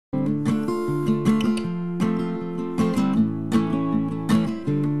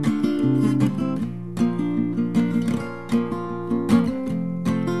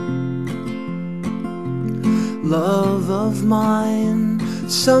mine.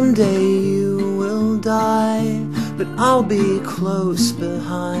 Someday you will die, but I'll be close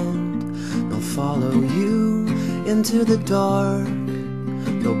behind. They'll follow you into the dark,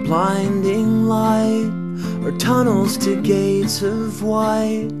 no blinding light or tunnels to gates of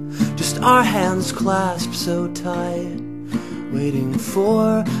white, just our hands clasped so tight, waiting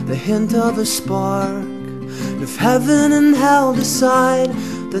for the hint of a spark. And if heaven and hell decide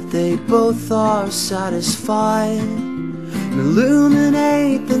that they both are satisfied, and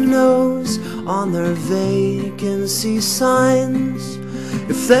illuminate the nose on their vacancy signs,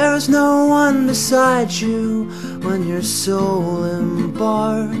 if there's no one beside you when your soul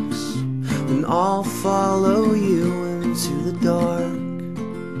embarks, then I'll follow you into the dark.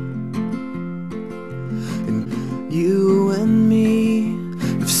 And you and me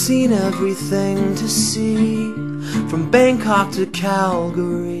have seen everything to see, from Bangkok to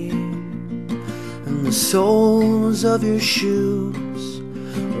Calgary, and the soles of your shoes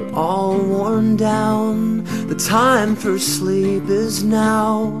are all worn down. The time for sleep is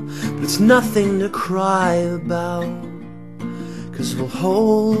now, but it's nothing to cry about, 'cause we'll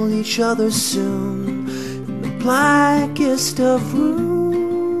hold each other soon in the blackest of rooms.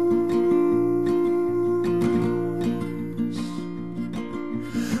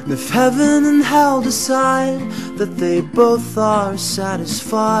 And if heaven and hell decide that they both are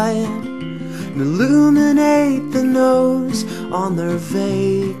satisfied, and illuminate the nose on their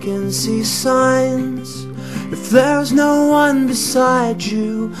vacancy signs, if there's no one beside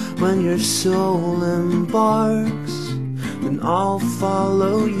you when your soul embarks, then I'll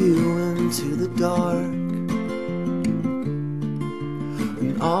follow you into the dark.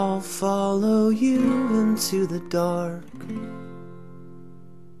 And I'll follow you into the dark.